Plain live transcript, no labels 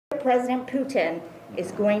President Putin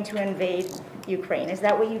is going to invade Ukraine. Is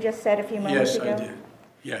that what you just said a few moments ago? Yes, I did.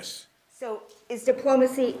 Yes. So is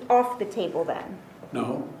diplomacy off the table then?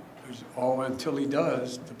 No. Until he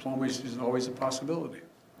does, diplomacy is always a possibility.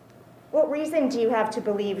 What reason do you have to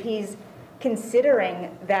believe he's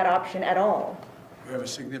considering that option at all? We have a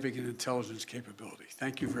significant intelligence capability.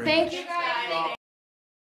 Thank you very much. Thank you.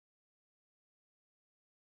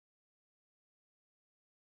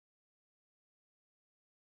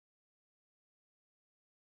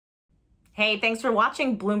 Hey, thanks for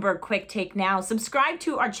watching Bloomberg Quick Take Now. Subscribe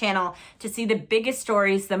to our channel to see the biggest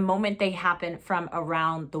stories the moment they happen from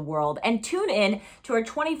around the world. And tune in to our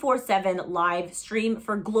 24/7 live stream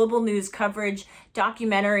for global news coverage,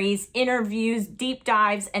 documentaries, interviews, deep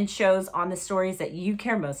dives, and shows on the stories that you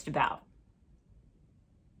care most about.